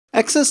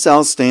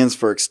XSL stands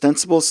for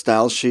Extensible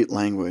Style Sheet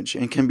Language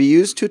and can be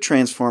used to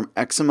transform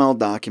XML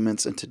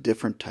documents into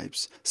different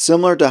types,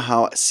 similar to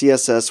how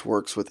CSS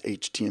works with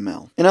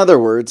HTML. In other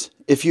words,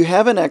 if you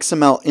have an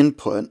XML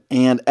input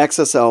and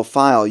XSL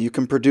file, you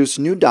can produce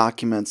new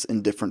documents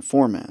in different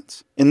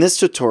formats. In this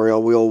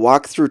tutorial, we will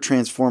walk through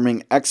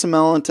transforming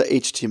XML into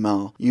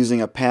HTML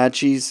using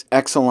Apache's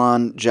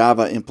XALAN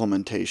Java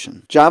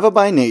implementation. Java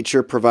by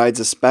nature provides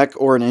a spec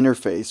or an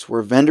interface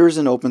where vendors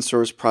and open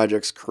source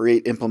projects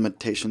create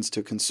implementations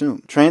to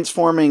consume.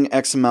 Transforming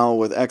XML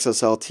with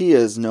XSLT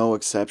is no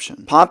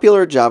exception.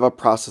 Popular Java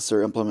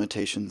processor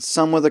implementations,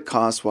 some with a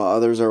cost while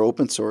others are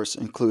open source,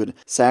 include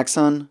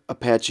Saxon,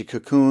 Apache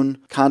Cocoon,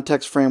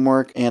 Context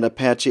Framework, and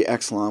Apache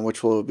XALAN,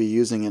 which we'll be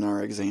using in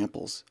our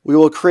examples. We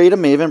will create a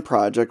Maven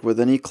project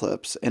within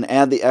Eclipse and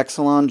add the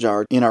XALAN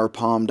jar in our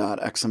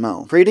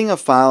pom.xml. Creating a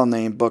file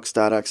named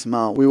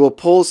books.xml, we will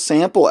pull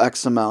sample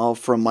XML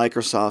from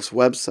Microsoft's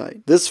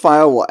website. This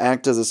file will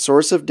act as a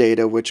source of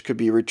data which could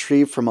be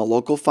retrieved from a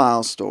local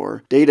file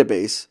store,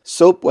 database,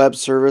 SOAP web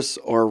service,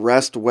 or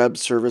REST web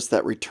service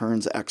that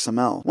returns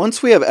XML.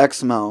 Once we have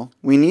XML,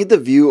 we need the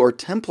view or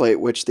template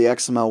which the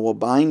XML will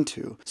bind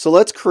to. So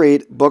let's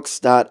create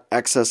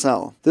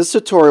books.xsl. This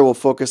tutorial will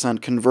focus on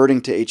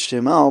converting to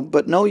HTML,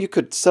 but no, you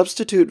could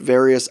substitute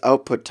various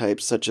output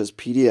types such as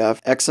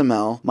PDF,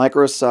 XML,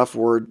 Microsoft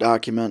Word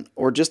document,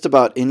 or just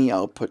about any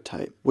output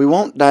type. We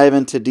won't dive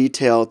into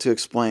detail to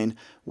explain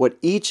what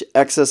each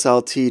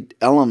XSLT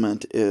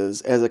element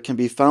is, as it can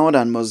be found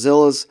on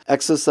Mozilla's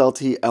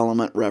XSLT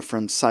element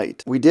reference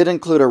site. We did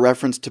include a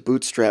reference to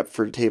Bootstrap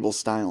for table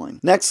styling.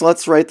 Next,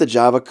 let's write the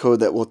Java code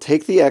that will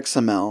take the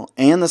XML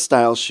and the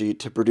style sheet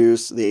to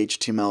produce the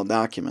HTML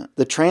document.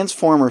 The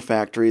Transformer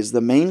factory is the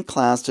main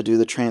class to do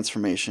the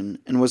transformation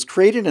and was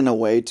created in a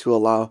way to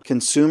allow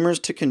consumers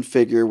to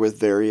configure with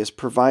various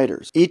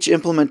providers. Each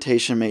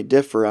implementation may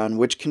differ on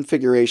which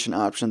configuration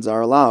options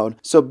are allowed,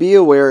 so be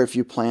aware if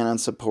you plan on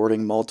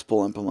supporting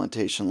multiple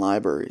implementation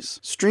libraries.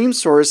 Stream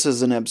source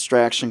is an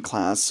abstraction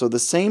class, so the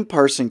same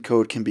parsing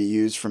code can be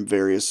used from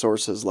various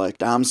sources like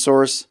DOM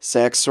source,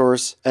 SAC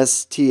source,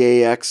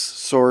 STAX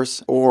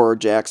source, or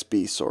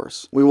JAX-B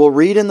source. We will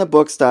read in the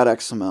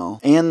books.xml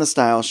and the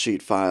style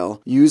sheet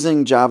file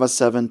using Java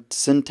 7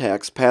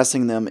 syntax,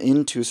 passing them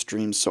into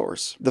stream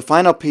source. The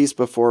final piece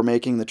before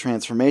making the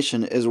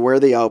transformation is where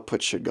the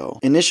output should go.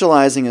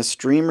 Initializing a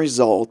stream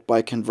result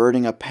by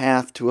converting a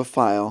path to a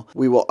file,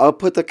 we will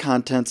output the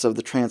contents of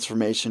the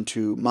transformation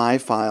to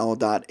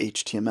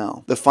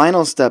myfile.html. The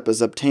final step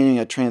is obtaining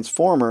a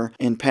transformer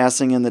and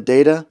passing in the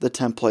data, the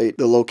template,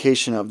 the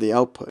location of the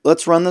output.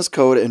 Let's run this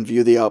code and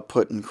view the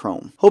output in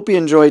Chrome. Hope you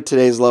enjoyed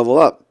today's level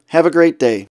up. Have a great day.